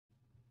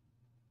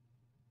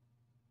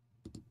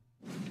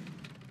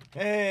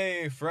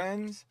Hey,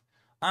 friends.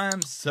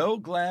 I'm so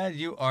glad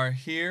you are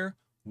here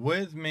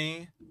with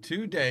me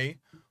today.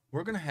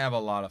 We're going to have a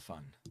lot of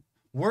fun.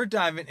 We're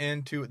diving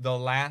into the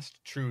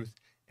last truth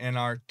in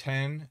our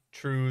 10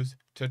 truths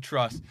to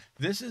trust.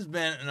 This has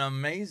been an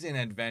amazing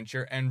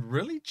adventure and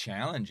really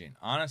challenging,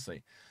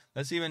 honestly.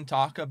 Let's even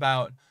talk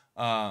about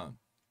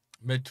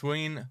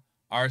between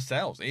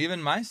ourselves,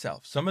 even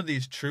myself. Some of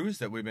these truths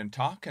that we've been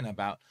talking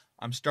about,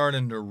 I'm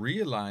starting to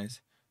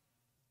realize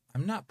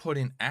I'm not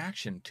putting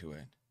action to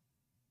it,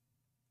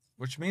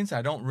 which means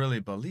I don't really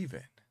believe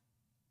it.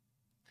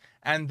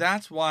 And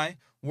that's why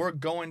we're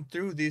going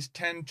through these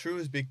 10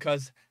 truths,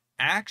 because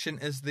action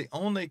is the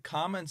only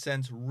common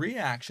sense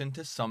reaction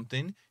to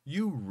something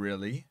you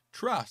really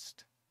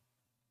trust.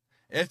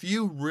 If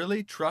you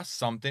really trust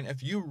something,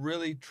 if you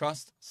really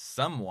trust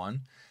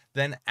someone,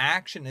 then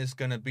action is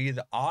going to be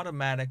the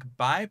automatic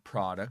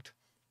byproduct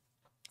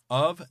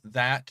of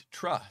that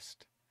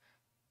trust.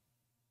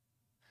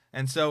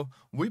 And so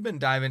we've been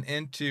diving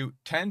into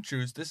 10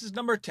 truths. This is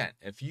number 10.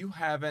 If you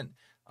haven't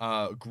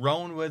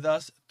grown with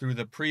us through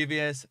the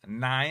previous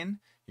 9,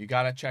 you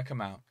got to check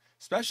them out.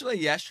 Especially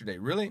yesterday.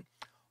 Really,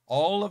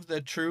 all of the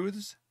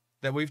truths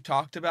that we've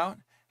talked about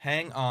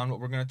hang on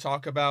what we're going to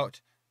talk about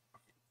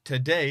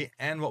today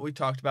and what we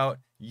talked about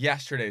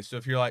yesterday. So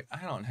if you're like,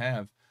 I don't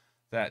have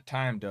that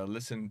time to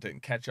listen to and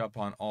catch up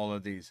on all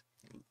of these,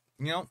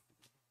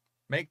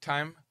 make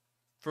time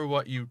for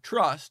what you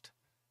trust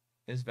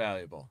is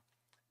valuable.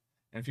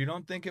 And if you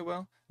don't think it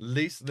will, at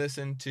least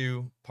listen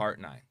to part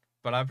 9.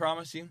 But I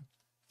promise you,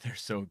 they're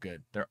so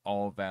good. They're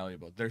all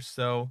valuable. They're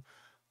so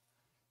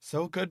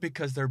good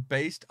because they're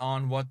based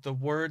on what the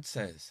word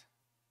says.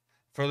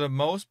 For the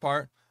most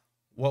part,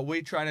 what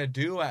we try to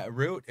do at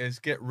Root is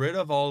get rid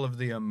of all of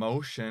the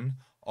emotion,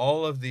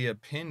 all of the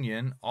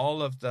opinion,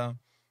 all of the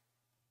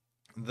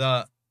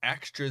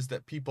extras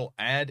that people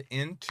add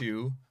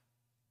into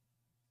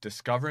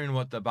discovering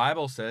what the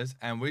Bible says,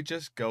 and we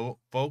just go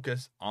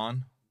focus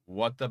on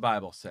what the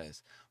Bible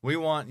says. We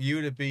want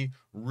you to be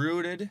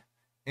rooted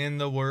in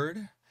the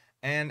Word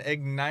and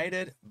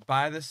ignited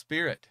by the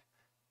Spirit.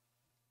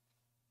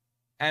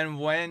 And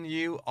when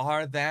you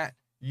are that,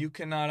 you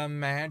cannot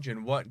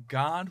imagine what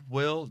God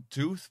will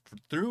do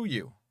through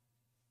you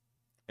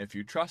if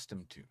you trust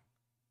Him to.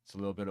 It's a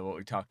little bit of what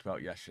we talked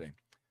about yesterday.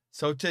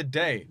 So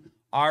today,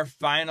 our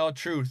final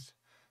truth.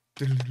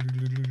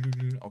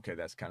 Okay,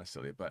 that's kind of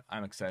silly, but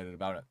I'm excited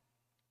about it.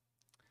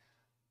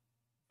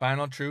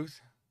 Final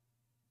truth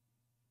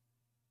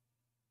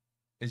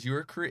is you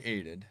were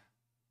created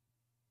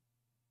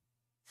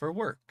for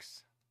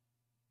works.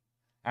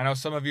 I know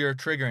some of you are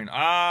triggering.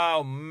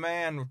 Oh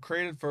man, we're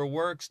created for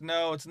works.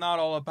 No, it's not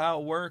all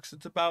about works.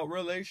 It's about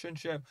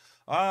relationship.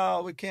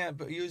 Oh, we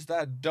can't use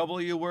that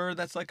W word.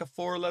 That's like a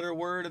 4-letter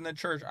word in the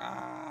church.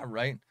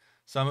 Right?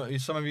 Some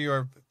of you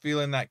are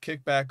feeling that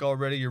kickback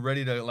already. You're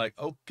ready to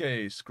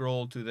okay,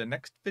 scroll to the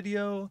next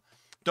video.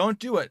 Don't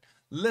do it.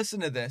 Listen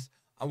to this.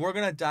 We're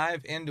going to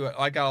dive into it.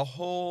 I got a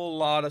whole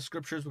lot of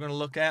scriptures we're going to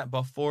look at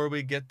before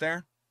we get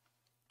there.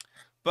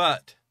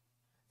 But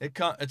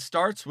it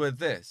starts with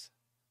this.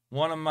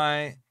 One of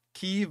my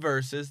key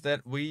verses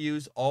that we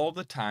use all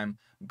the time,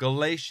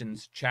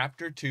 Galatians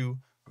chapter 2,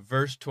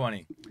 verse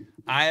 20.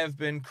 I have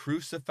been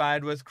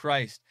crucified with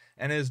Christ,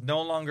 and it is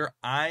no longer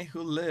I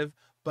who live,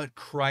 but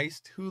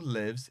Christ who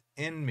lives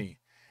in me.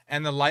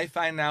 And the life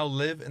I now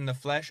live in the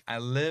flesh, I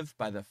live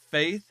by the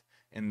faith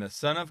in the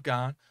Son of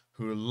God,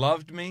 who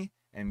loved me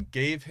and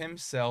gave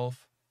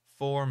Himself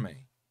for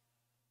me.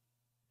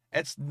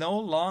 It's no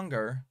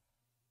longer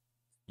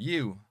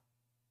you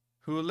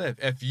who live.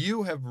 If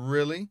you have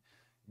really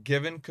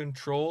given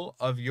control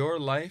of your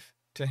life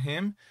to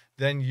Him,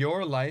 then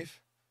your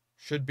life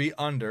should be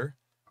under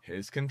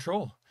His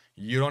control.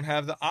 You don't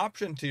have the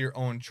option to your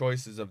own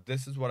choices of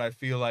this is what I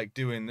feel like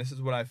doing, this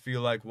is what I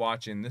feel like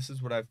watching, this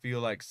is what I feel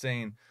like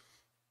saying.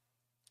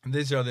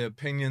 These are the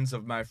opinions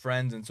of my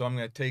friends, and so I'm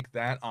going to take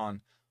that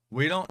on.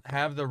 We don't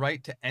have the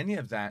right to any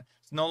of that.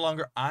 It's no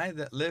longer I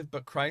that live,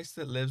 but Christ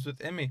that lives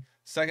within me.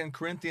 2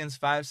 Corinthians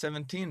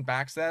 5:17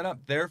 backs that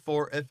up.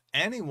 Therefore, if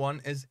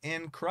anyone is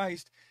in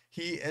Christ,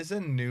 he is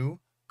a new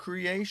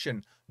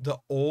creation. The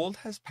old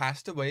has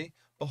passed away.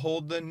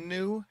 Behold, the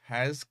new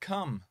has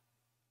come.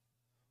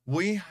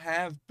 We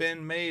have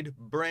been made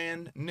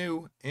brand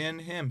new in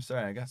Him.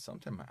 Sorry, I got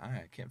something in my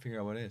eye. I can't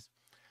figure out what it is.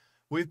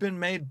 We've been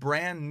made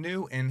brand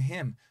new in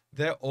Him.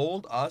 The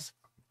old us,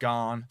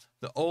 gone.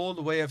 The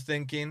old way of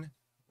thinking,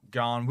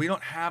 gone. We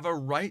don't have a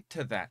right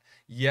to that.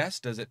 Yes,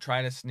 does it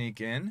try to sneak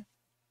in?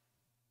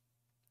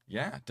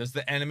 Yeah. Does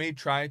the enemy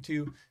try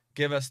to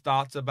give us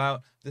thoughts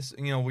about this?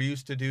 We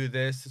used to do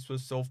this. This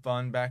was so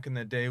fun back in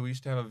the day. We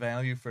used to have a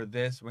value for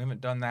this. We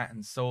haven't done that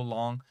in so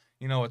long.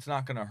 It's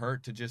not going to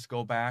hurt to just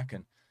go back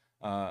and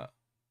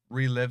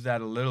relive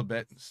that a little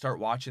bit. Start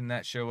watching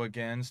that show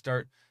again.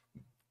 Start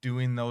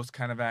doing those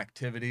kind of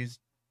activities,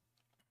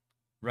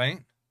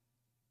 right?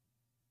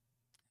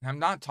 And I'm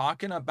not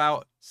talking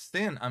about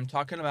sin. I'm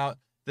talking about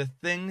the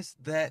things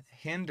that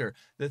hinder,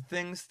 the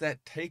things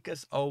that take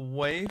us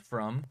away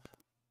from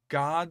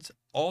God's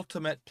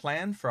ultimate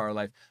plan for our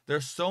life.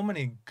 There's so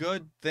many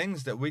good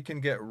things that we can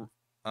get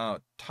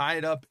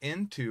tied up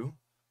into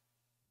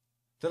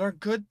that are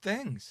good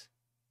things.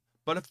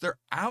 But if they're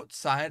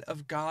outside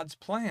of God's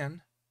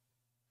plan,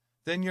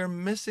 then you're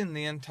missing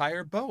the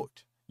entire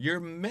boat. You're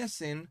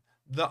missing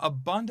the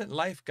abundant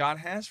life God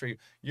has for you.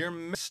 You're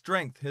missing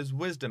strength, His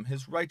wisdom,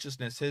 His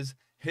righteousness,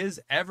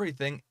 His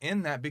everything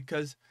in that,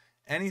 because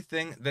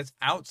anything that's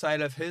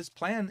outside of His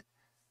plan,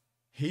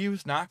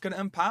 He's not going to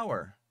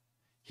empower.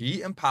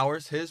 He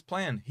empowers His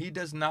plan. He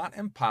does not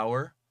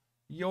empower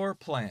your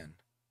plan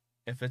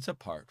if it's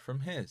apart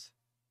from His.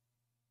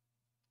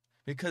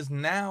 Because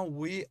now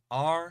we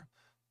are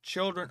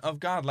children of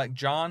God, like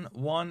John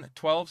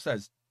 1:12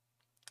 says.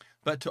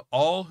 But to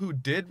all who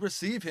did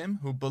receive Him,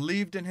 who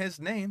believed in His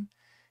name,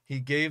 He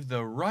gave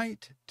the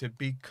right to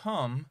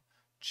become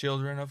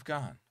children of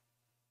God.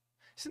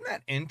 Isn't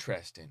that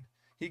interesting?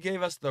 He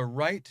gave us the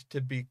right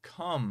to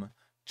become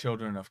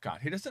children of God.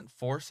 He doesn't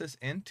force us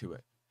into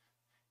it.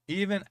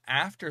 Even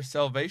after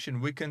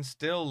salvation, we can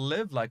still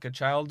live like a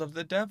child of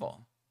the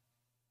devil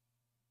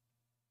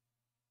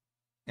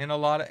in a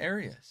lot of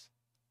areas.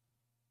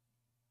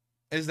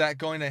 Is that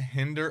going to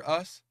hinder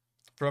us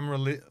from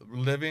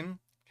living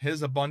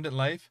His abundant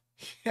life?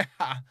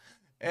 Yeah,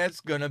 it's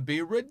going to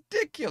be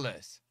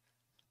ridiculous.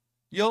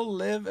 You'll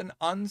live an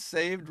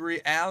unsaved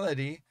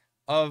reality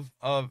of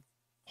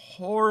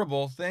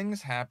horrible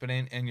things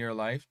happening in your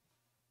life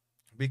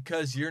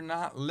because you're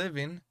not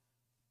living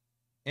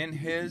in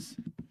His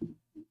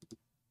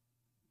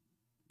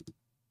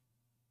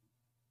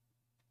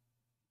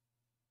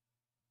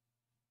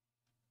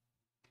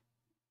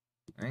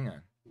hang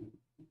on.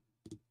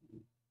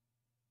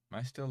 Am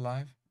I still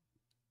live?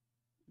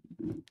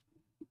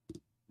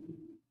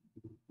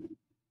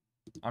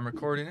 I'm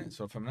recording it,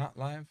 so if I'm not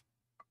live,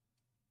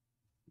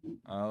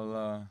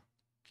 I'll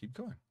keep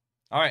going.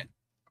 All right.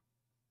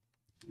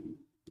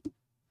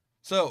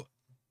 So,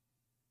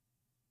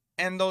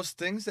 and those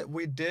things that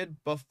we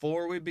did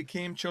before we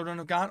became children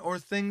of God, or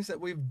things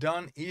that we've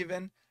done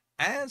even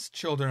as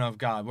children of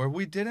God, where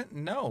we didn't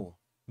know,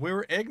 we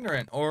were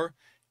ignorant, or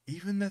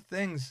even the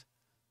things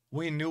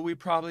we knew we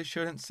probably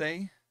shouldn't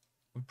say,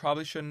 we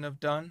probably shouldn't have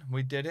done,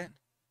 we did it.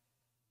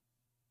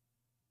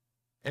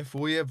 If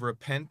we have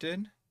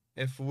repented,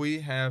 if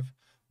we have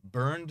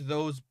burned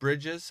those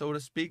bridges, so to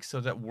speak, so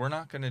that we're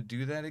not going to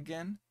do that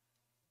again,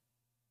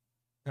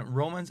 and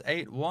Romans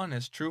 8:1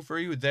 is true for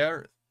you.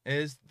 There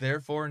is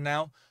therefore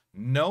now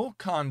no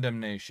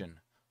condemnation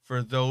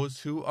for those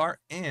who are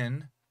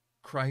in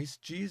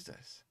Christ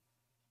Jesus.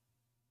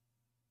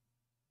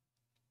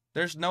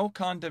 There's no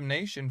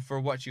condemnation for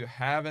what you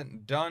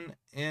haven't done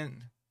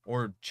in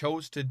or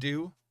chose to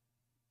do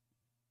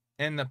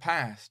in the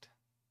past.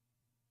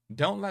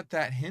 Don't let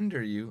that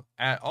hinder you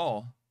at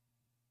all.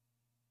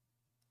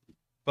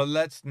 But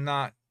let's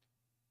not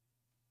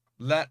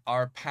let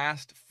our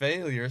past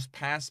failures,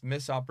 past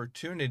missed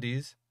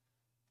opportunities,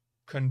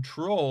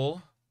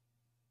 control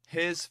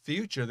His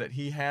future that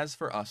He has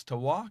for us to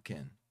walk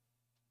in.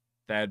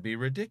 That'd be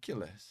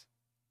ridiculous.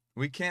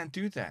 We can't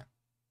do that.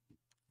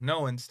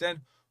 No,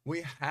 instead,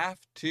 we have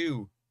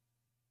to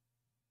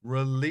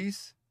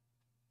release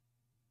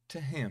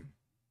to Him.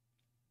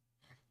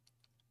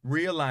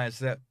 Realize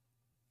that,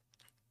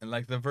 and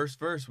like the verse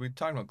we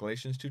talked about,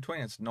 Galatians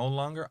 2:20, it's no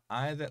longer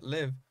I that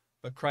live,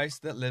 but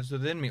Christ that lives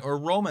within me. Or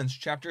Romans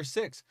chapter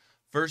 6,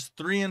 verse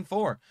 3 and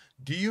 4.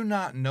 Do you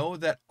not know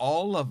that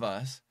all of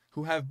us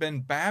who have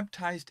been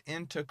baptized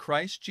into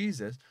Christ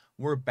Jesus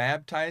were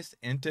baptized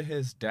into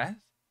His death?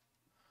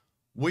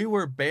 We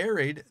were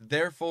buried,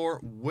 therefore,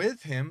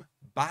 with Him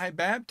by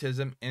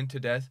baptism into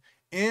death,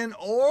 in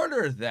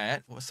order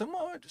that, so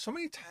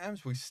many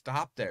times we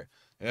stop there.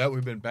 Yeah,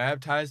 we've been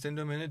baptized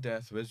into Him into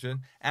death,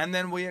 and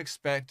then we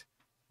expect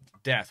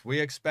death. We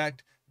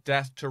expect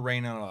death to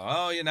reign on us.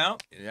 Oh,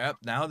 yep,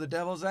 now the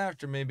devil's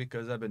after me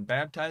because I've been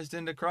baptized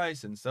into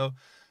Christ, and so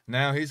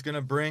now he's going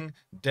to bring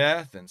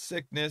death and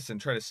sickness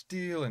and try to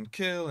steal and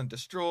kill and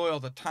destroy all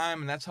the time,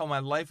 and that's how my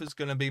life is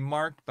going to be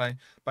marked by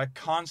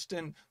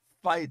constant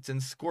fights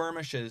and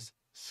skirmishes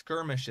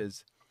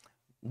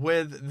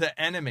with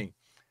the enemy.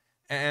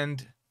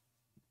 And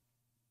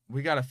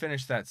we got to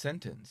finish that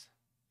sentence.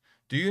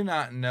 Do you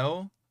not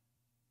know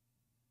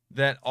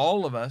that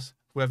all of us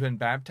who have been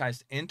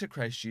baptized into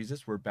Christ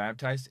Jesus were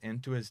baptized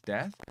into His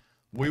death?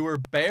 We were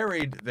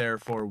buried,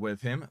 therefore,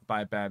 with Him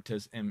by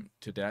baptism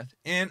to death,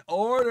 in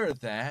order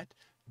that,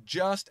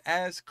 just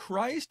as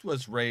Christ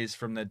was raised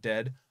from the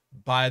dead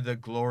by the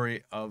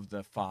glory of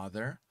the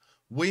Father,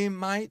 we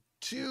might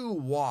too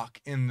walk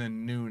in the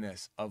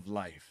newness of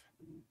life.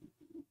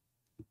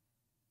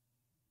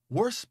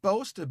 We're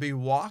supposed to be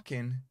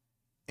walking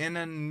in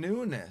a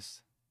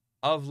newness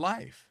of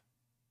life.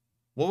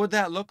 What would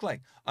that look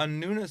like? A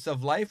newness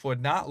of life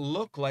would not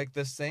look like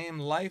the same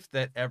life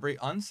that every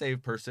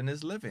unsaved person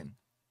is living.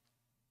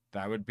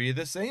 That would be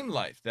the same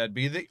life. That'd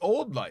be the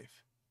old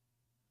life.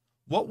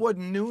 What would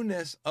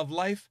newness of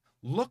life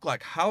look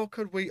like? How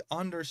could we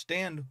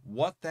understand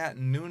what that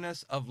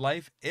newness of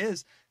life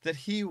is that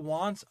he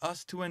wants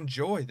us to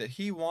enjoy, that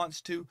he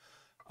wants to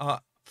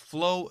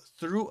flow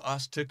through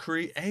us to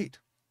create?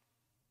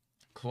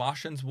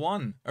 Colossians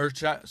 1, or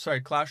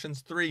sorry,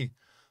 Colossians 3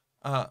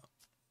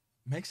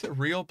 makes it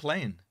real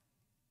plain.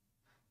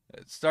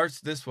 It starts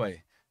this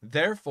way.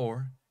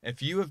 Therefore,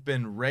 if you have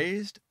been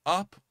raised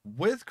up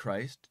with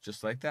Christ,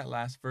 just like that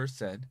last verse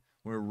said,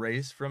 we're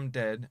raised from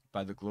dead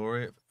by the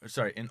glory of,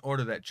 in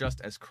order that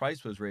just as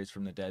Christ was raised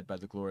from the dead by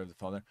the glory of the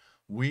Father,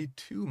 we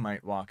too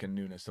might walk in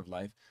newness of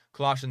life.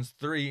 Colossians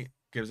 3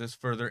 gives us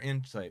further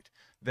insight.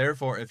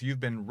 Therefore, if you've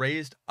been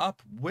raised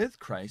up with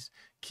Christ,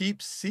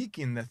 keep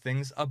seeking the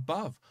things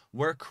above,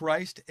 where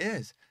Christ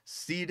is,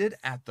 seated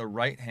at the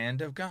right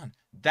hand of God.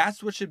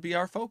 That's what should be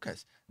our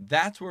focus.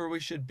 That's where we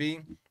should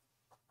be.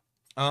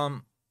 How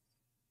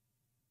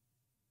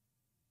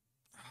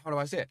do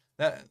I say it?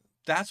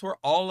 That's where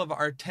all of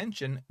our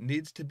attention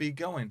needs to be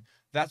going.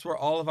 That's where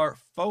all of our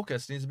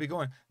focus needs to be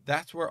going.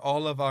 That's where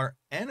all of our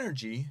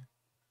energy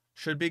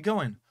should be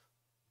going.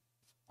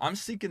 I'm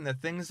seeking the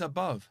things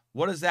above.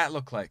 What does that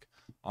look like?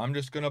 I'm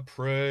just going to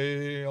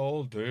pray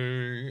all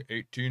day,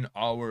 18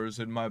 hours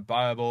in my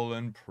Bible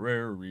and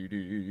prayer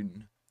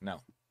reading.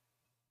 No,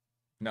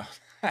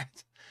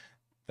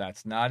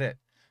 that's not it.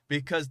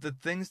 Because the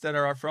things that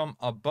are from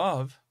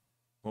above,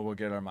 well, we'll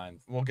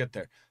get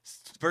there.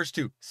 Verse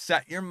 2,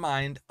 set your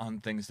mind on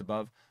things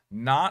above,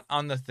 not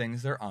on the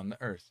things that are on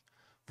the earth.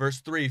 Verse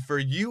 3, for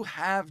you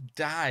have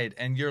died,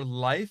 and your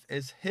life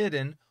is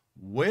hidden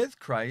with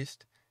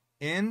Christ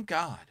in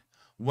God.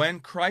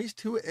 When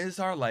Christ, who is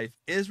our life,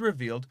 is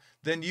revealed,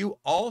 then you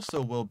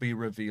also will be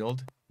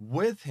revealed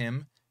with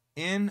him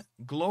in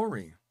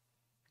glory.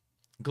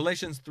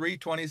 Galatians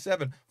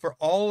 3:27, for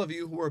all of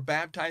you who were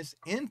baptized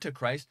into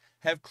Christ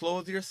have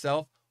clothed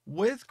yourself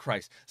with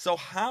Christ. So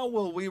how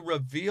will we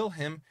reveal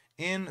him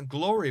in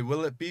glory?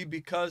 Will it be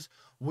because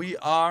we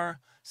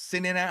are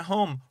sitting at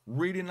home,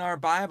 reading our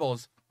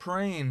Bibles,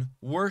 praying,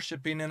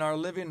 worshiping in our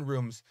living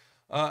rooms,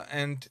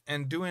 and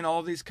doing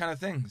all these kind of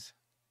things?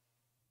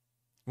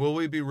 Will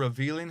we be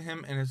revealing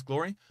him in his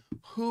glory?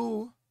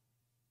 Who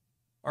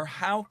or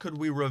how could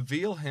we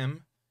reveal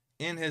him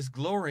in his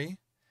glory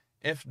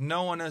if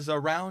no one is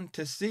around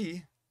to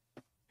see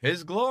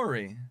his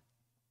glory?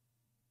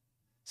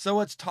 So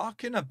it's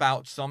talking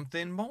about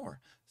something more,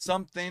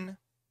 something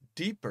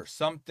deeper,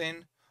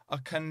 a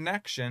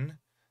connection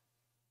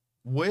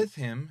with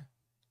him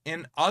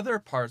in other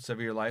parts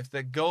of your life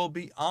that go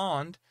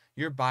beyond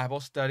your Bible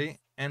study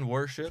and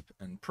worship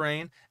and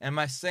praying. Am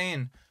I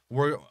saying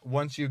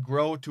once you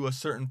grow to a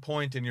certain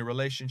point in your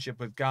relationship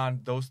with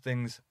God, those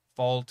things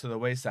fall to the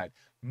wayside?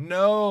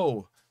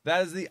 No,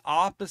 that is the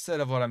opposite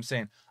of what I'm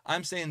saying.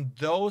 I'm saying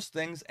those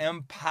things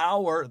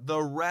empower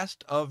the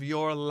rest of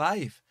your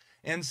life.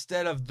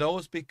 Instead of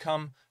those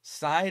become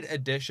side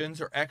additions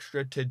or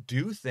extra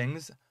to-do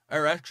things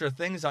or extra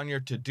things on your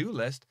to-do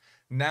list,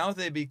 now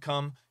they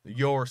become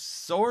your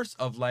source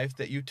of life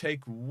that you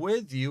take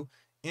with you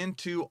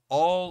into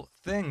all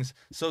things,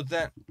 so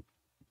that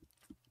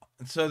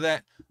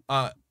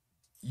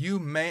you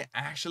may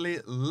actually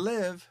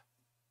live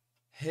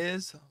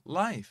his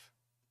life.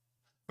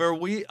 For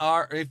we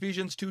are,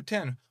 Ephesians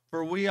 2:10,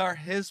 for we are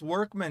his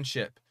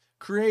workmanship,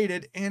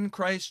 created in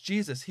Christ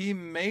Jesus. He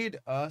made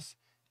us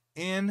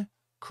in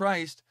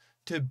Christ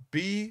to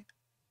be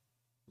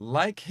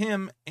like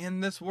him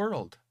in this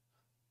world.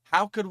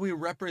 How could we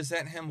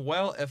represent him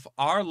well if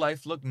our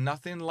life looked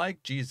nothing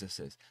like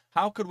Jesus's?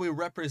 How could we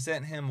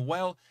represent him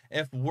well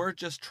if we're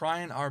just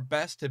trying our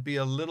best to be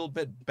a little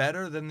bit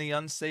better than the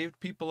unsaved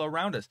people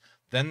around us?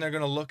 Then they're going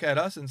to look at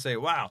us and say,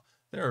 wow,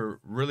 they're a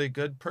really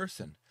good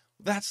person.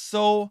 That's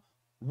so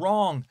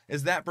wrong.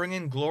 Is that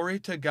bringing glory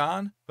to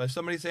God? By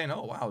somebody saying,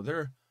 oh, wow,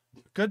 they're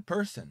a good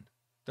person.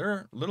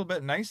 They're a little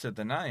bit nicer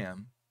than I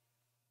am.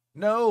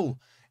 No,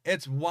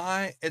 it's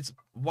why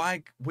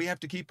we have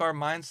to keep our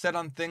minds set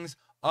on things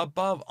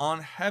above,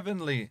 on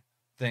heavenly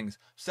things.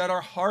 Set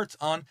our hearts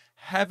on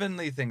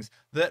heavenly things,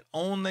 that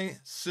only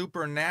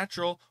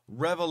supernatural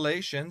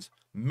revelations,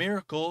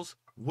 miracles,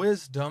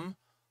 wisdom,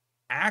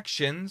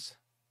 actions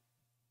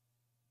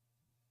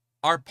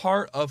are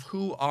part of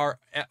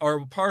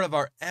part of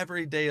our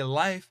everyday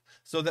life,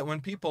 so that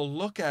when people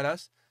look at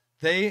us,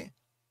 they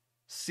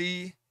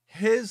see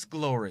his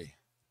glory.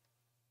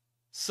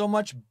 So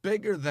much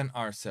bigger than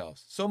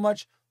ourselves, so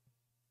much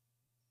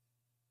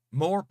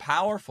more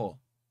powerful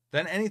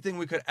than anything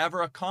we could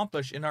ever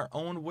accomplish in our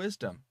own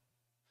wisdom.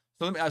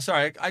 So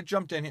I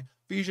jumped in here.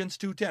 Ephesians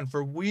 2:10,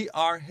 for we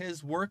are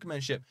his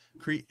workmanship,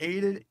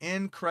 created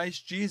in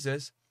Christ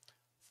Jesus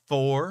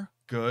for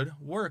good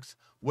works,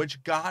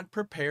 which God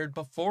prepared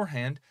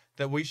beforehand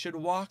that we should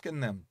walk in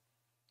them.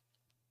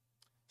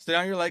 So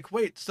now you're like,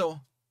 wait,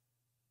 so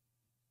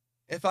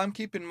if I'm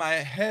keeping my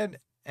head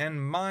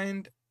and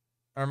mind,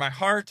 or my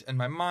heart and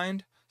my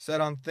mind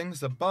set on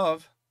things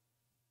above,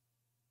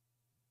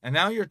 and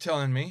now you're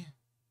telling me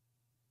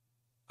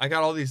I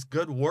got all these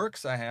good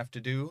works I have to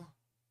do,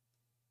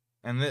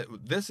 and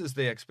this is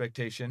the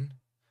expectation.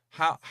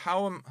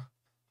 How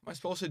Am I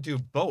supposed to do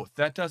both?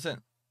 That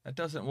doesn't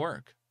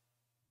work.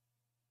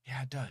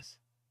 Yeah, it does.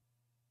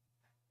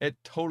 It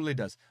totally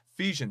does.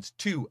 Ephesians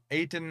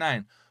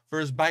 2:8-9. For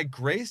as by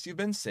grace you've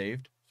been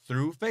saved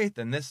through faith,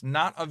 and this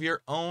not of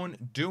your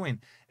own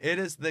doing. It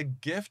is the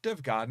gift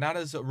of God, not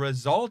as a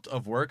result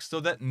of works, so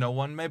that no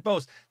one may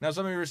boast. Now,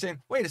 some of you are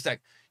saying, wait a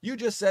sec, you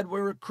just said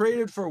we were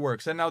created for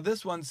works, and now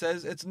this one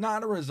says it's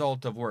not a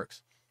result of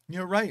works.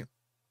 You're right.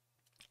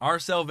 Our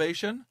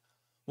salvation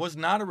was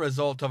not a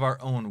result of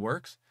our own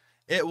works.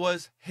 It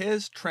was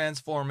his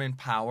transforming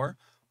power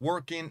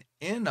working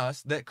in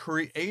us that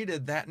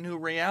created that new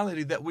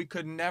reality that we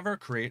could never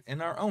create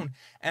in our own.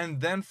 And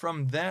then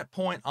from that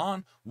point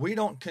on, we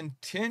don't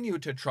continue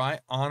to try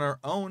on our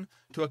own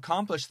to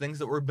accomplish things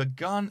that were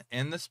begun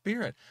in the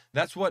Spirit.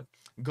 That's what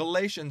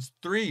Galatians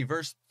 3,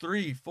 verse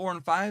 3, 4,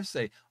 and 5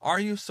 say. Are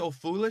you so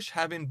foolish,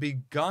 having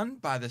begun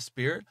by the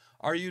Spirit?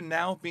 Are you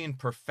now being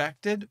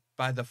perfected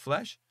by the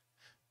flesh?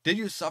 Did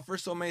you suffer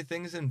so many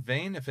things in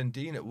vain, if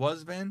indeed it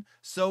was vain?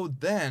 So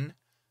then,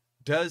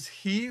 does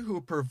he who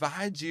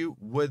provides you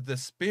with the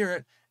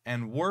Spirit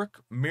and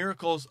work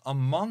miracles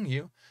among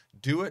you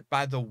do it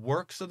by the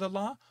works of the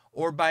law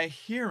or by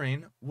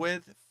hearing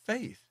with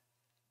faith?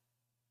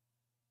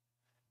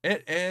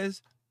 It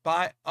is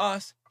by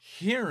us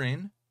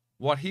hearing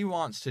what he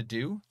wants to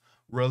do,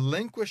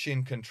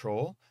 relinquishing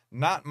control,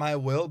 not my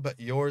will, but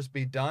yours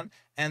be done,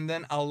 and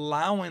then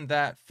allowing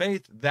that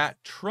faith,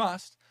 that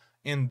trust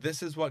in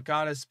this is what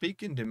God is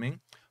speaking to me,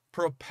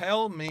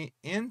 propel me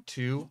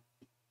into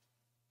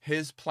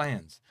his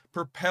plans,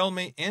 propel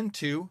me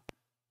into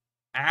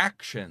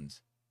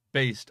actions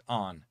based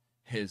on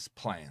his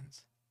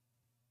plans.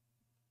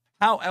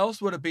 How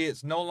else would it be?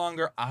 It's no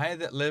longer I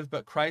that live,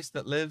 but Christ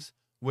that lives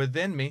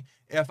within me,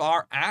 if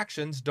our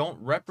actions don't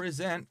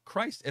represent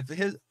Christ,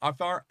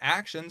 if our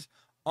actions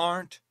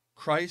aren't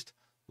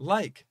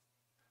Christ-like.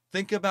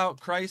 Think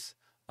about Christ,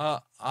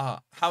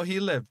 how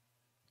he lived,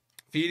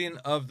 feeding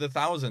of the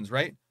thousands,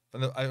 right? I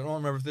don't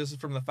remember if this is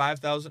from the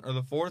 5,000 or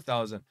the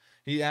 4,000.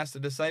 He asked the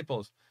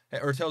disciples,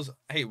 or tells,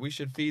 hey, we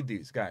should feed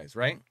these guys,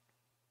 right?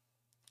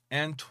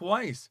 And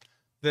twice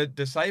the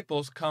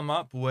disciples come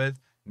up with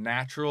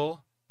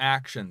natural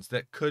actions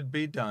that could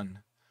be done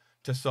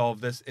to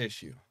solve this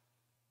issue.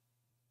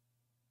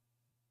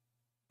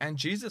 And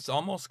Jesus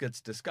almost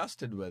gets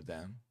disgusted with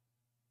them.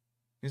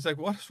 He's like,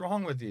 what's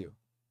wrong with you?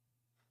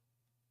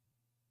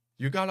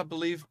 You got to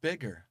believe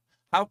bigger.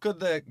 How could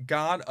the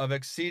God of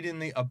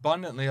exceedingly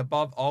abundantly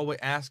above all we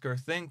ask or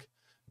think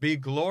be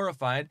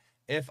glorified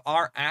if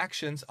our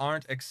actions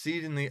aren't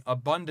exceedingly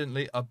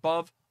abundantly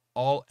above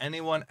all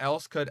anyone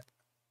else could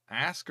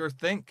ask or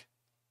think?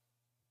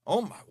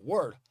 Oh my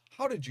word,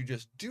 how did you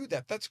just do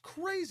that? That's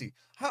crazy.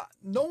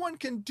 No one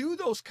can do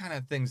those kind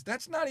of things.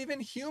 That's not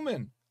even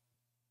human.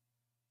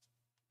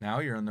 Now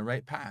you're on the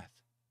right path.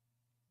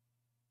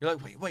 You're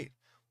like, wait,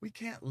 we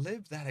can't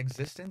live that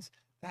existence.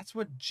 That's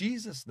what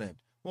Jesus lived.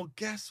 Well,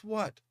 guess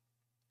what?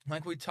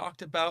 Like we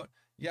talked about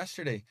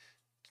yesterday,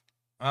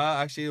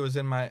 actually it was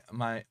in my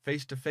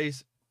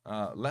face-to-face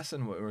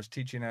lesson I was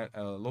teaching at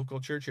a local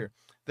church here,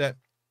 that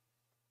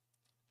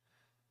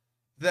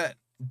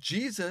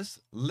Jesus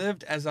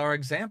lived as our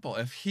example.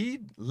 If he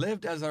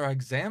lived as our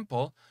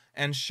example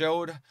and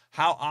showed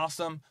how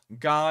awesome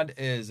God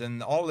is,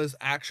 and all his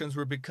actions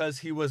were because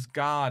he was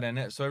God,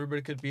 and so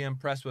everybody could be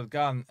impressed with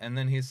God, and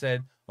then he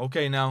said,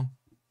 okay, now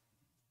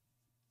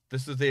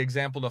this is the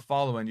example to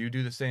follow, and you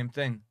do the same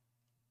thing.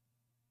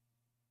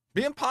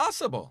 Be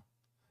impossible.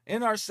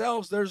 In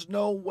ourselves, there's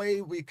no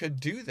way we could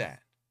do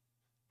that.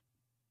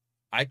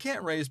 I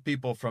can't raise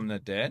people from the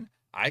dead.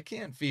 I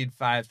can't feed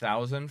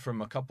 5,000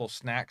 from a couple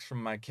snacks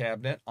from my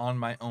cabinet on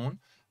my own.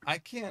 I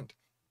can't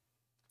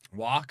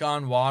walk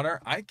on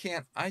water. I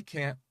can't.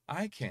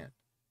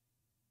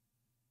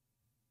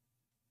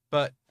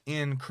 But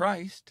in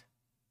Christ,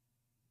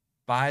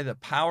 by the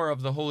power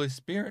of the Holy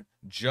Spirit,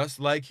 just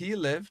like he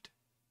lived,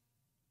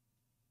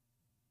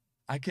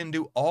 I can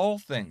do all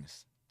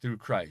things through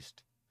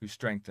Christ who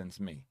strengthens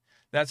me.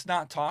 That's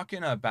not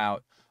talking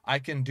about I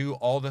can do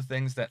all the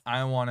things that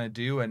I want to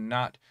do and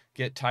not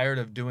get tired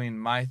of doing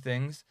my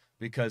things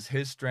because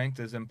his strength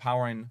is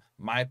empowering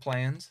my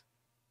plans.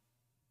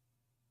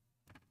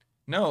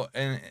 No,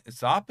 and it's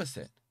the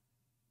opposite.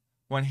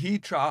 When he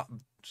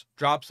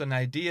drops an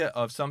idea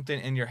of something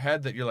in your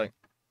head that you're like,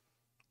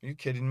 are you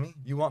kidding me?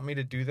 You want me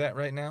to do that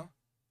right now?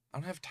 I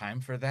don't have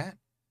time for that.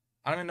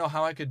 I don't even know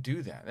how I could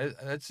do that.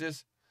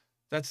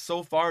 That's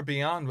so far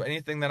beyond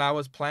anything that I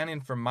was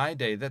planning for my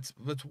day. That's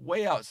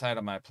way outside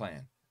of my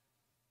plan.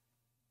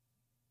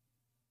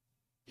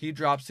 He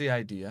drops the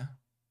idea.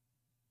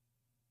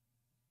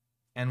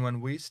 And when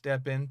we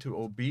step into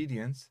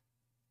obedience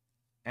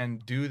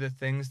and do the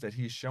things that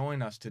he's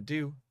showing us to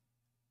do,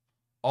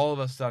 all of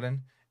a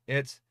sudden,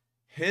 it's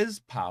his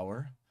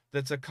power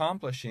that's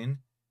accomplishing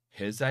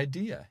his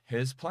idea,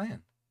 his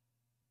plan.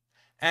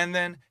 And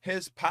then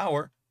his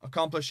power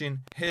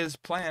accomplishing his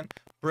plan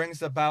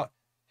brings about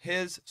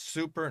his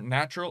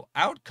supernatural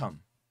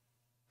outcome.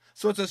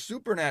 So it's a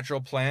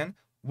supernatural plan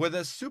with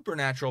a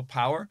supernatural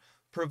power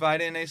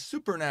providing a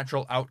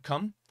supernatural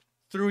outcome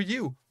through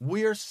you.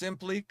 We are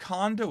simply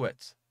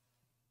conduits.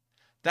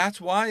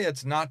 That's why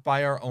it's not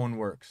by our own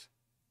works,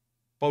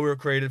 but we were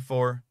created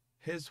for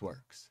his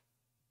works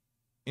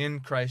in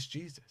Christ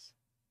Jesus.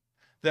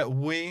 That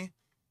we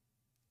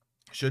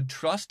should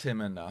trust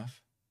him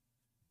enough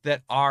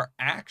that our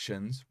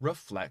actions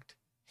reflect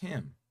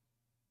him.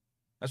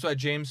 That's why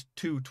James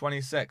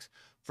 2:26,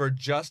 for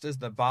just as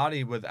the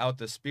body without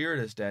the spirit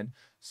is dead,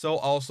 so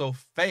also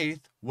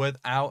faith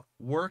without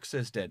works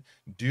is dead.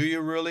 Do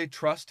you really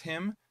trust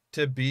him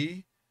to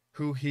be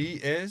who he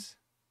is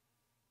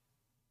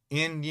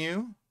in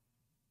you?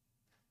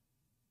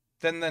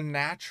 Then the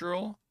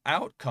natural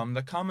outcome,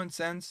 the common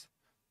sense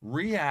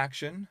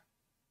reaction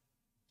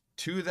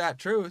to that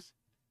truth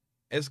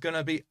is going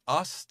to be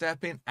us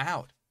stepping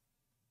out,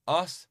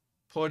 us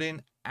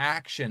putting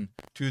action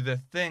to the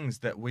things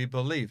that we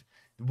believe.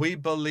 We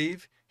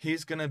believe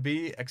he's going to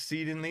be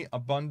exceedingly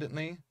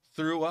abundantly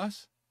through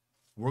us.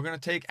 We're going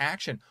to take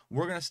action.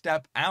 We're going to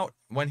step out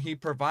when he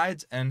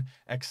provides an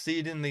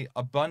exceedingly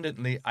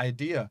abundantly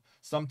idea,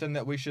 something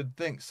that we should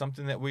think,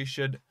 something that we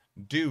should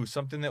do,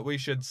 something that we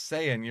should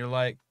say. And you're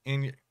like,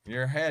 in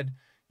your head,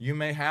 you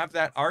may have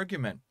that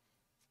argument.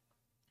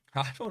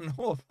 I don't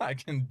know if I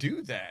can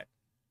do that.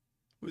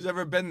 Who's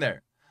ever been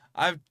there?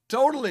 I've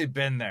totally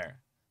been there.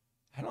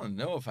 I don't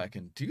know if I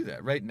can do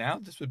that. Right now,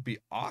 this would be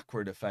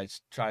awkward if I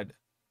tried.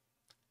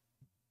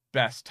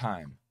 Best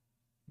time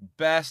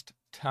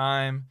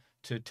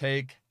to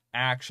take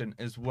action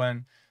is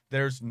when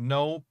there's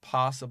no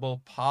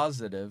possible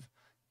positive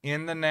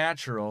in the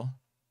natural,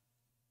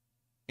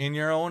 in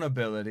your own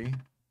ability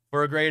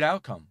for a great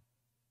outcome.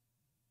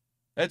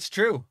 It's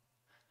true.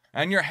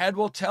 And your head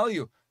will tell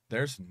you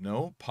there's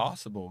no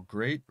possible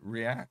great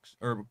reaction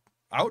or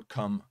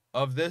outcome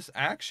of this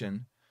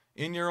action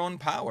in your own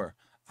power.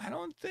 I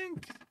don't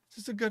think this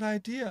is a good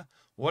idea.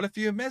 What if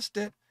you missed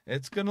it?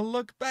 It's going to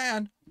look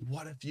bad.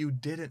 What if you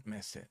didn't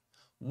miss it?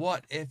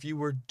 What if you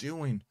were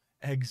doing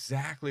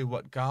exactly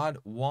what God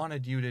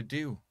wanted you to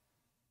do?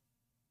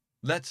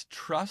 Let's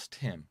trust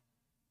him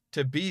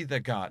to be the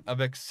God of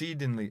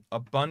exceedingly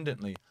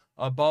abundantly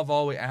above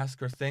all we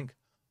ask or think,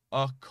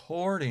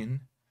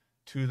 according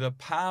to the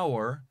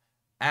power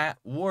at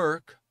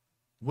work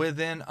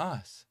within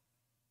us.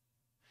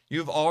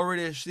 You've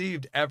already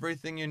received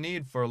everything you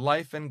need for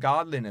life and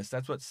godliness.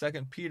 That's what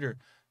 2 Peter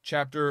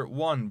chapter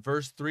 1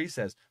 verse 3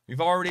 says.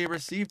 We've already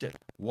received it.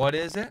 What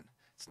is it?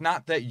 It's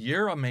not that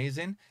you're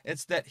amazing.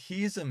 It's that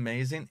he's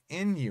amazing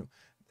in you.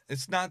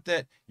 It's not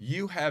that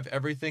you have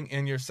everything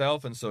in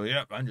yourself and so,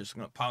 yep, I'm just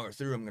going to power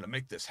through. I'm going to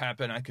make this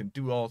happen. I can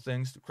do all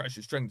things through Christ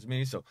who strengthens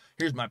me. So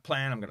here's my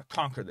plan. I'm going to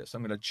conquer this.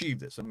 I'm going to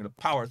achieve this. I'm going to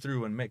power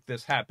through and make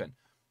this happen.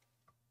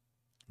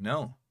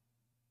 No.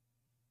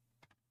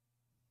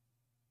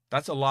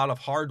 That's a lot of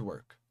hard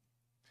work.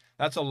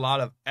 That's a lot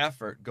of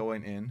effort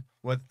going in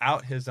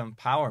without his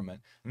empowerment.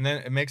 And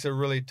then it makes it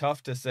really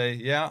tough to say,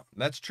 yeah,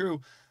 that's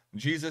true.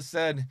 Jesus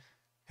said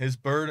his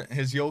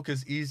yoke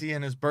is easy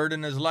and his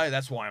burden is light.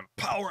 That's why I'm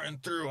powering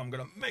through. I'm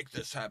going to make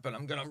this happen.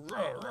 I'm going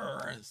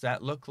to... Does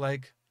that look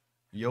like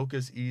yoke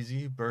is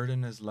easy,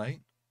 burden is light?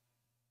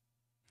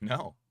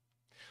 No.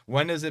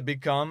 When does it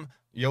become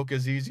yoke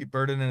is easy,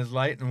 burden is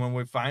light? And when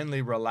we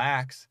finally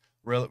relax,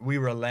 we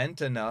relent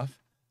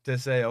enough to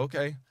say,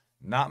 okay,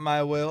 not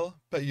my will,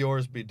 but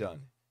yours be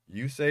done.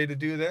 You say to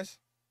do this,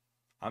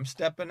 I'm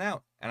stepping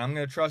out, and I'm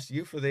going to trust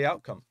you for the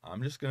outcome.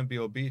 I'm just going to be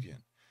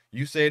obedient.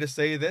 You say to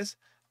say this,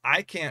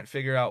 I can't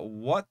figure out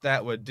what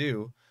that would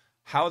do,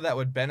 how that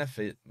would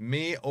benefit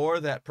me or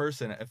that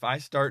person if I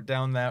start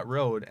down that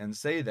road and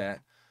say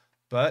that.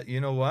 But you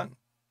know what?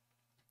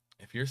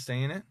 If you're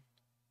saying it,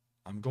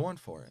 I'm going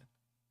for it.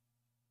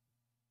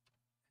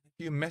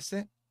 If you miss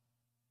it,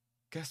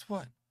 guess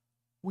what?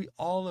 We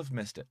all have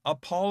missed it.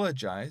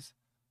 Apologize.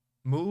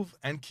 Move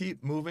and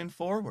keep moving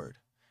forward.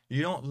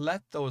 You don't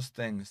let those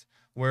things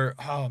where,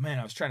 oh man,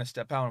 I was trying to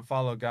step out and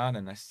follow God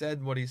and I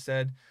said what he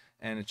said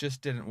and it just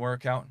didn't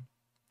work out.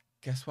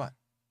 Guess what?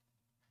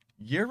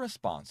 You're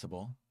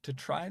responsible to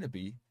try to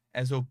be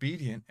as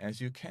obedient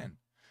as you can.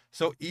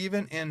 So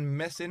even in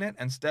missing it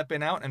and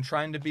stepping out and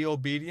trying to be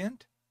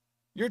obedient,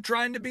 you're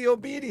trying to be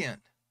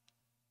obedient.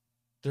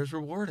 There's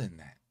reward in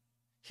that.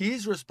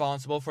 He's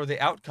responsible for the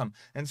outcome.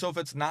 And so if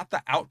it's not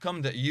the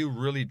outcome that you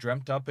really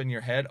dreamt up in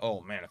your head, oh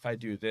man, if I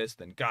do this,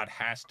 then God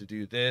has to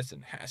do this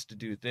and has to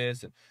do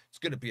this. And it's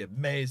going to be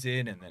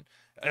amazing. And then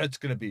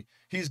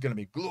he's going to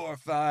be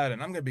glorified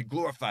and I'm going to be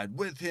glorified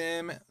with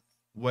him,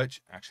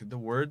 which actually the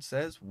word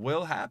says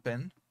will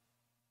happen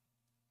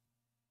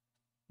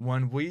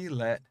when we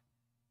let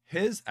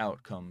his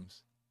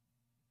outcomes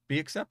be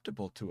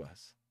acceptable to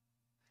us.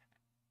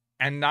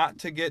 And not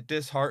to get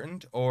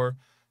disheartened or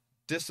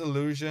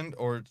disillusioned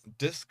or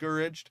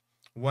discouraged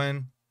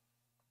when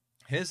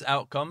his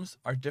outcomes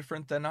are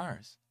different than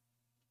ours.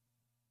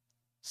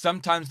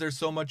 Sometimes they're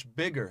so much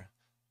bigger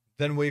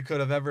than we could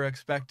have ever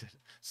expected.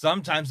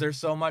 Sometimes they're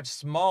so much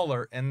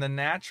smaller in the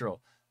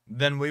natural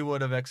than we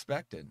would have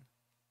expected.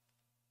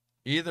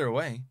 Either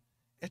way,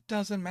 it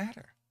doesn't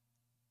matter.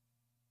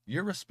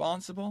 You're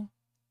responsible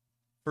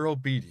for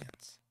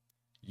obedience.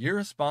 You're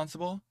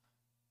responsible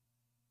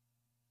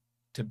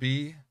to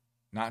be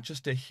not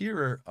just a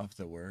hearer of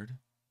the word,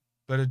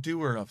 but a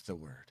doer of the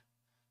word.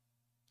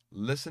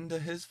 Listen to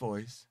his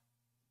voice,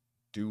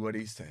 do what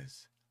he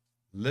says.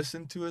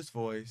 Listen to his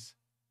voice,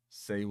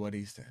 say what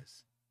he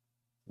says.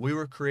 We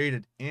were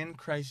created in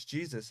Christ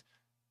Jesus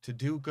to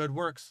do good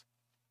works.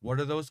 What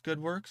are those good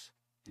works?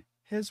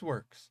 His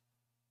works,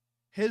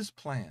 his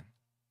plan.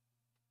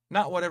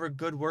 Not whatever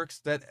good works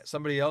that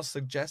somebody else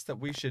suggests that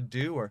we should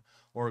do,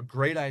 or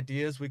great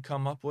ideas we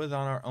come up with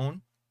on our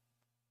own.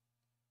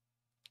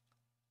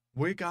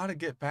 We got to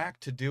get back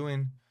to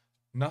doing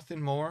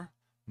nothing more,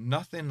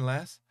 nothing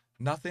less,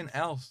 nothing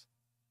else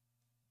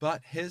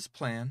but his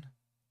plan,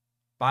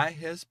 by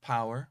his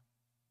power,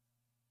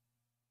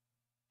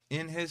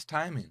 in his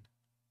timing.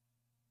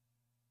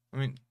 I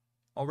mean,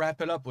 I'll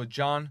wrap it up with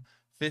John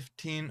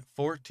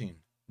 15:14.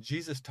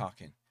 Jesus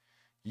talking.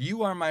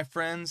 You are my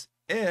friends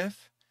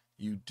if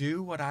you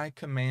do what I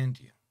command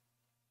you.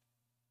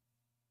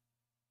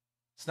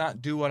 It's not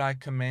do what I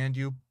command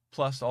you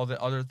plus all the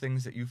other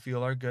things that you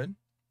feel are good.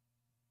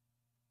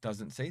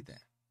 Doesn't say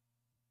that.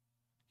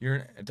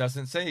 It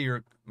doesn't say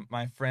you're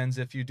my friends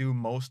if you do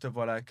most of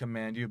what I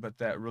command you, but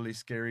that really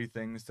scary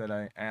things that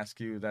I ask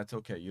you, that's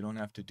okay. You don't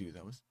have to do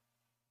those.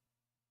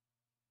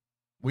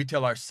 We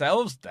tell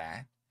ourselves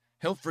that.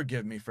 He'll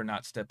forgive me for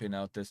not stepping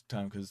out this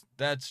time because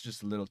that's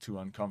just a little too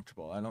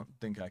uncomfortable. I don't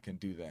think I can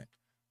do that.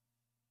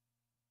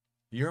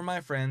 You're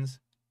my friends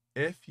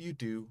if you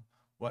do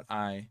what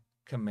I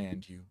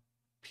command you,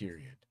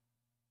 period.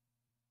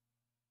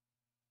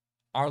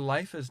 Our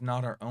life is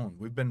not our own.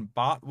 We've been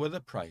bought with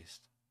a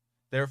price.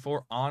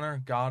 Therefore,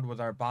 honor God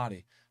with our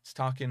body. It's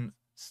talking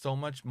so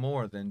much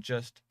more than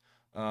just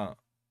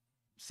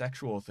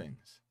sexual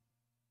things.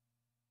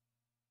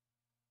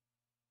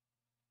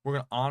 We're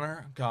going to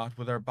honor God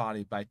with our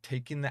body by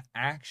taking the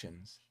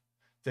actions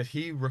that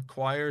he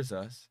requires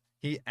us,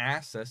 he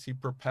asks us, he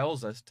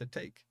propels us to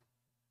take.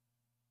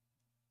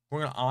 We're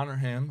going to honor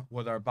him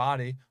with our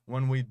body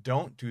when we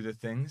don't do the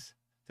things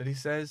that he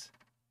says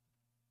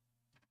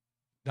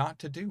not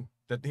to do,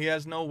 that he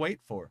has no weight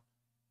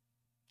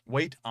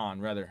on,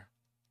 rather.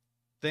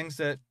 Things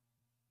that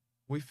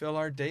we fill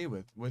our day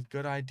with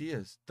good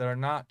ideas that are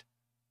not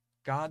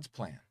God's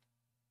plan.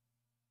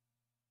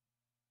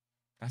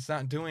 That's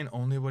not doing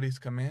only what he's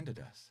commanded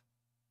us.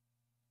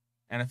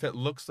 And if it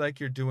looks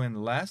like you're doing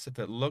less, if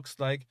it looks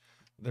like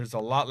there's a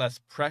lot less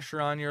pressure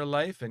on your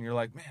life and you're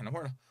like, man,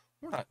 we're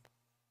not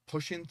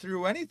pushing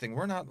through anything.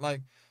 We're not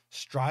like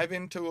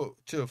striving to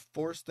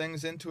force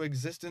things into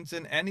existence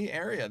in any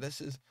area.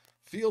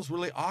 Feels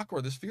really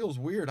awkward. This feels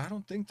weird. I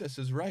don't think this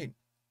is right.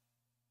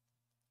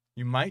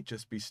 You might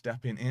just be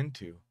stepping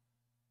into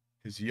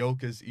his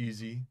yoke is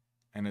easy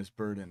and his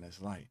burden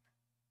is light.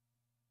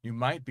 You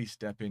might be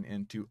stepping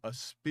into a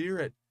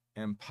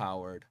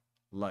spirit-empowered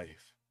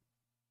life.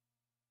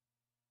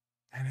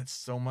 And it's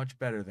so much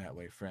better that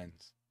way,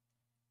 friends.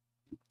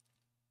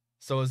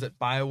 So is it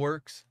by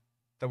works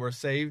that we're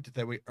saved,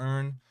 that we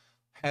earn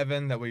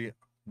heaven, that we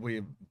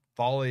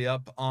volley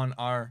up on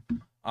our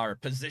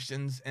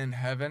positions in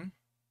heaven?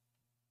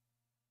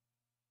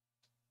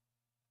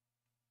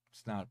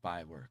 It's not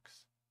by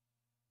works.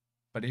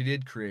 But he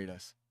did create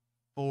us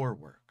for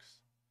works,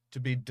 to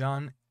be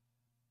done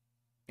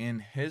in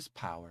his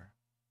power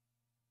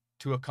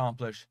to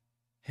accomplish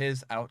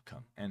his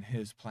outcome and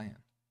his plan.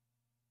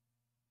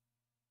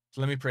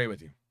 So let me pray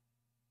with you.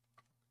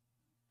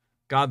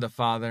 God the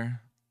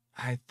Father,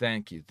 I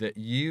thank you that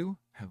you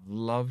have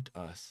loved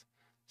us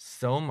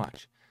so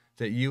much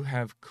that you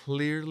have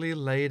clearly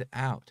laid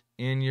out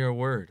in your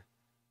word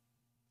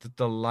that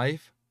the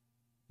life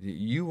that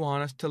you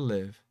want us to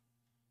live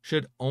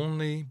should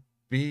only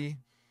be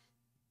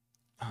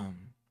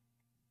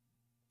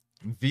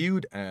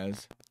viewed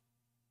as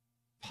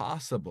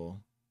possible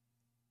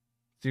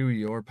through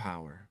your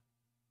power.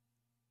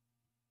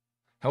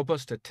 Help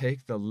us to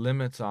take the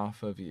limits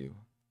off of you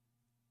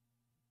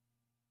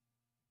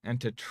and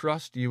to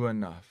trust you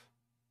enough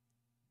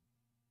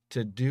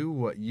to do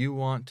what you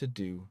want to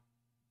do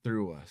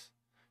through us,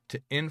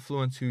 to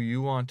influence who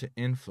you want to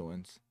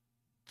influence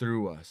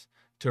through us,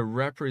 to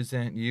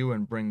represent you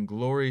and bring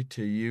glory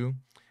to you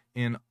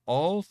in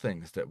all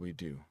things that we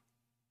do.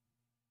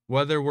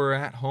 Whether we're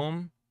at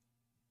home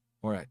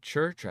or at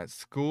church, at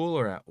school,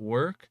 or at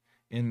work,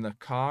 in the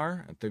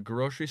car, at the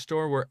grocery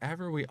store,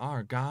 wherever we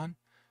are, God,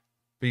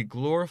 be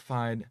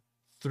glorified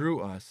through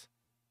us,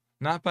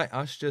 not by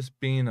us just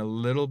being a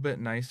little bit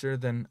nicer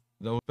than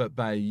those, but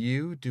by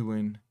you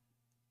doing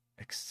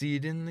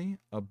exceedingly,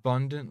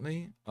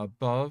 abundantly,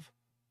 above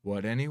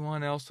what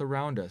anyone else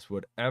around us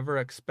would ever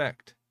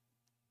expect,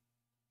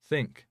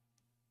 think,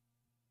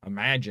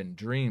 imagine,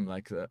 dream,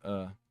 like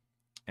the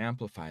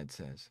Amplified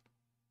says.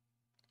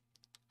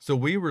 So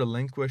we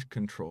relinquish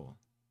control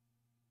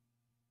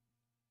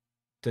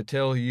to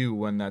tell you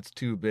when that's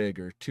too big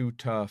or too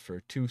tough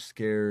or too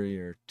scary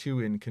or too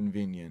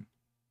inconvenient.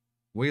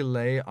 We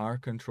lay our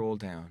control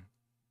down.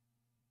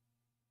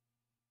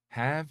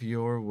 Have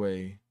your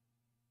way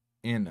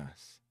in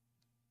us.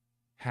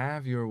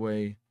 Have your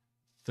way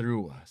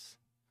through us.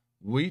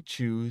 We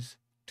choose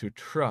to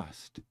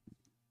trust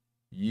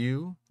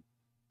you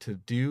to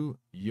do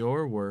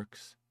your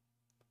works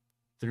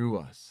through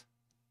us.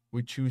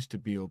 We choose to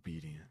be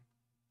obedient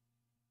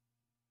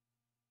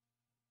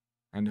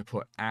and to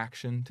put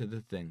action to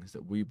the things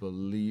that we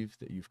believe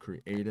that you've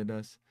created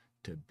us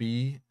to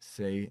be,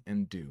 say,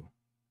 and do.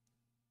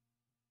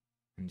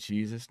 In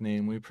Jesus'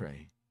 name we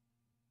pray.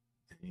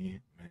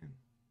 Amen.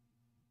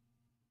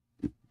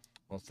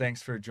 Well,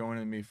 thanks for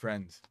joining me,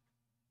 friends.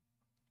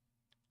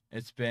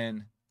 It's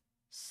been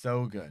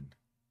so good.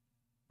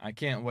 I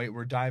can't wait.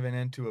 We're diving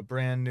into a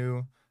brand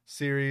new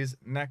series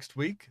next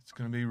week. It's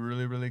going to be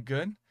really, really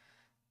good.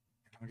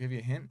 I'll give you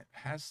a hint. It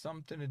has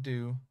something to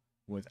do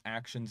with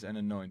actions and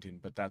anointing,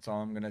 but that's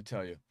all I'm going to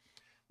tell you.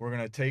 We're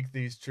going to take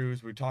these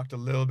truths. We talked a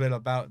little bit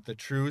about the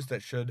truths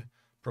that should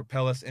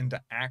propel us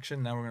into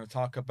action. Now we're going to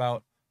talk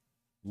about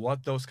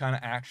what those kind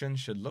of actions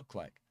should look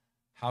like.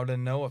 How to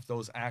know if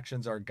those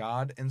actions are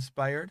God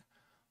inspired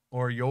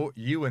or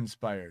you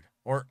inspired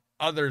or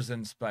others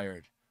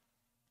inspired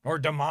or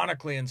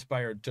demonically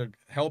inspired to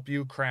help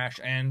you crash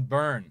and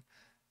burn.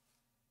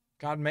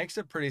 God makes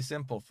it pretty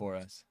simple for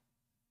us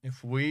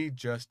if we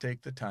just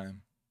take the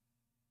time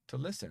to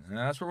listen. And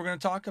that's what we're going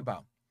to talk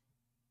about.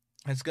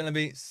 It's going to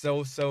be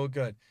so, so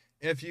good.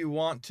 If you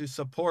want to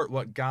support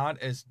what God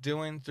is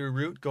doing through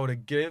Root, go to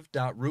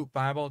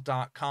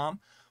give.rootbible.com.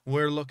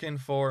 We're looking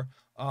for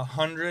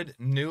 100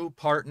 new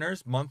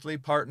partners, monthly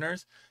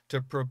partners,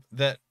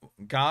 that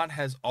God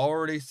has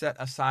already set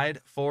aside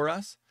for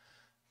us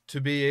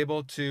to be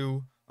able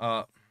to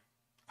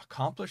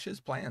accomplish his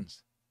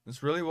plans.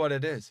 That's really what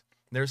it is.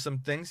 There's some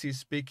things he's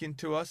speaking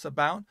to us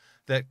about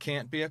that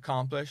can't be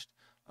accomplished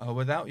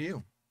without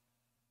you.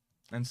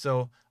 And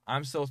so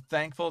I'm so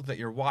thankful that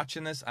you're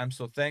watching this. I'm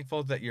so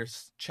thankful that you're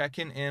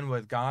checking in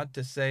with God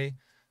to say,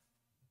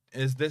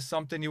 is this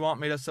something you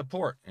want me to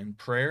support in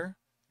prayer,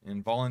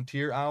 in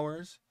volunteer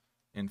hours,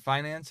 in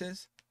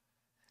finances?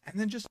 And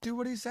then just do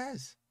what he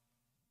says.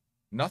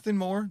 Nothing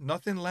more,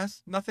 nothing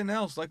less, nothing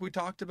else, like we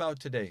talked about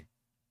today.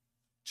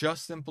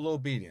 Just simple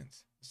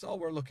obedience. That's all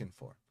we're looking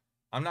for.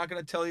 I'm not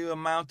going to tell you the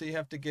amount that you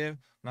have to give.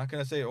 I'm not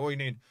going to say, oh, we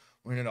need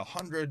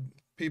 100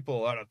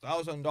 people at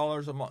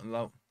 $1,000 a month.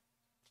 No.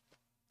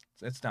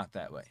 It's not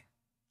that way.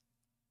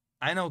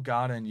 I know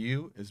God in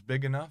you is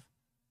big enough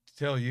to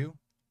tell you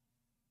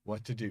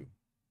what to do.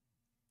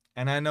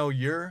 And I know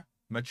you're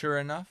mature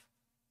enough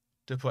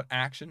to put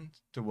action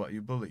to what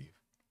you believe.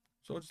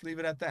 So just leave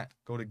it at that.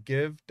 Go to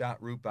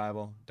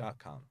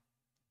give.rootbible.com.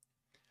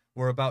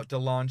 We're about to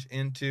launch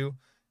into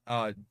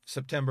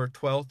September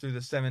 12th through the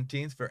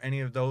 17th for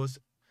any of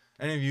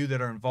you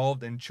that are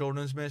involved in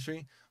children's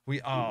ministry.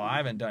 I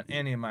haven't done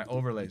any of my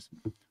overlays.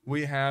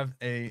 We have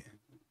a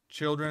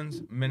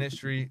children's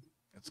ministry.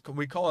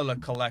 We call it a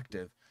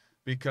collective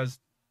because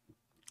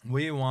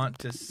we want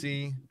to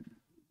see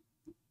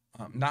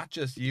not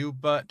just you,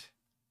 but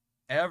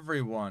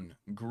everyone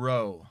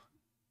grow.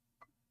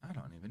 I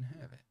don't even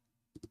have it.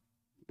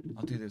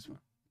 I'll do this one.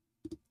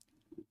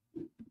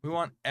 We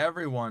want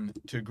everyone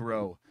to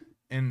grow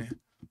in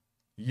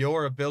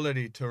your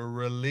ability to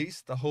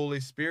release the Holy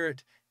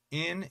Spirit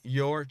in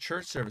your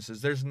church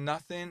services. There's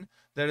nothing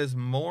that is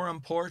more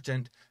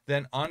important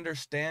than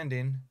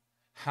understanding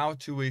how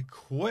to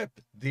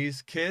equip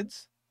these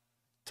kids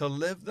to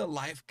live the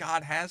life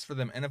God has for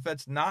them. And if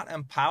it's not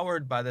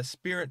empowered by the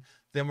Spirit,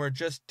 then we're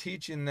just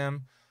teaching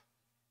them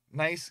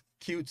nice,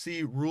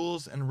 cutesy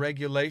rules and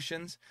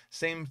regulations,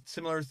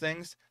 similar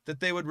things that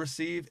they would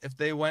receive if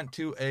they went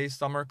to a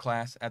summer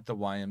class at the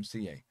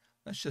YMCA.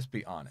 Let's just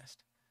be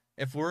honest.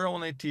 If we're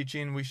only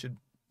teaching, we should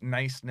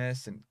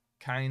niceness and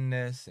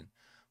kindness, and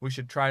we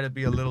should try to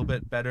be a little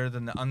bit better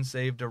than the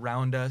unsaved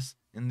around us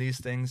in these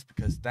things,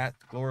 because that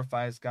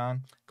glorifies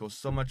God. It goes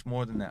so much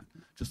more than that.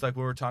 Just like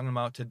we were talking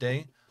about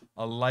today,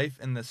 a life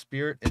in the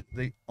Spirit is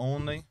the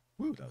only,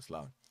 that was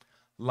loud.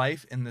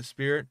 Life in the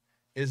Spirit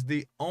is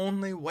the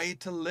only way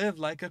to live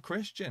like a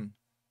Christian.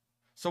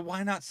 So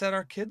why not set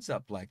our kids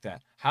up like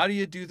that? How do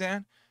you do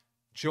that?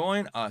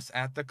 Join us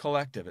at the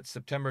collective. It's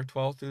September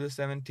 12th through the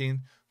 17th.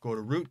 Go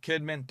to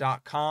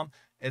rootkidman.com.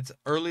 It's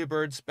early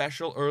bird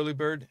special, early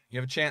bird. You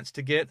have a chance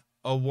to get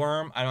a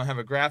worm. I don't have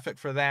a graphic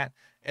for that.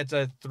 It's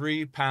a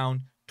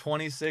 3-pound,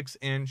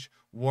 26-inch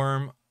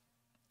worm,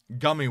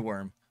 gummy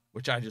worm,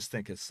 which I just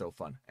think is so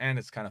fun. And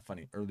it's kind of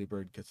funny. Early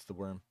bird gets the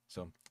worm.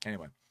 So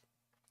anyway,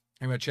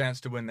 you have a chance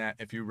to win that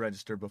if you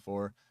register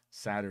before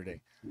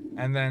Saturday.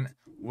 And then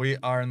we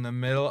are in the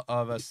middle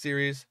of a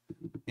series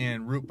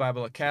in Root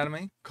Bible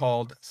Academy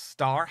called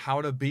Star,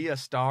 How to Be a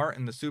Star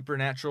in the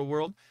Supernatural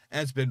World.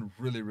 And it's been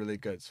really, really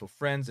good. So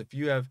friends, if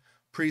you have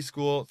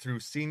preschool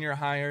through senior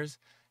hires,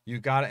 you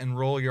got to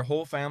enroll your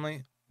whole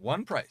family.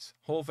 One price,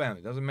 whole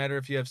family. Doesn't matter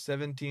if you have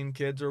 17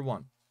 kids or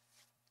one.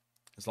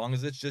 As long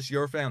as it's just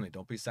your family.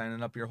 Don't be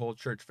signing up your whole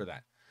church for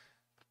that.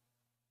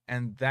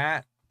 And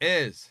that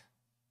is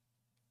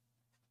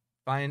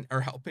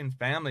helping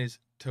families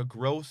to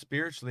grow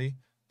spiritually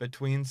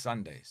between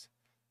Sundays.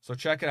 So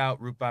check it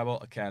out,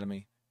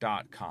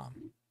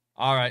 rootbibleacademy.com.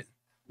 All right.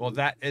 Well,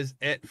 that is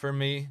it for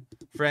me,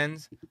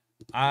 friends.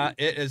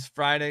 It is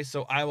Friday,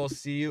 so I will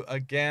see you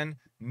again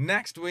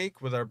next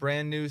week with our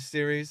brand new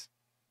series.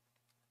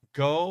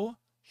 Go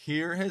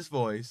hear his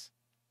voice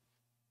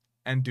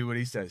and do what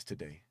he says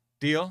today.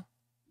 Deal?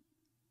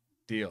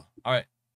 Deal. All right.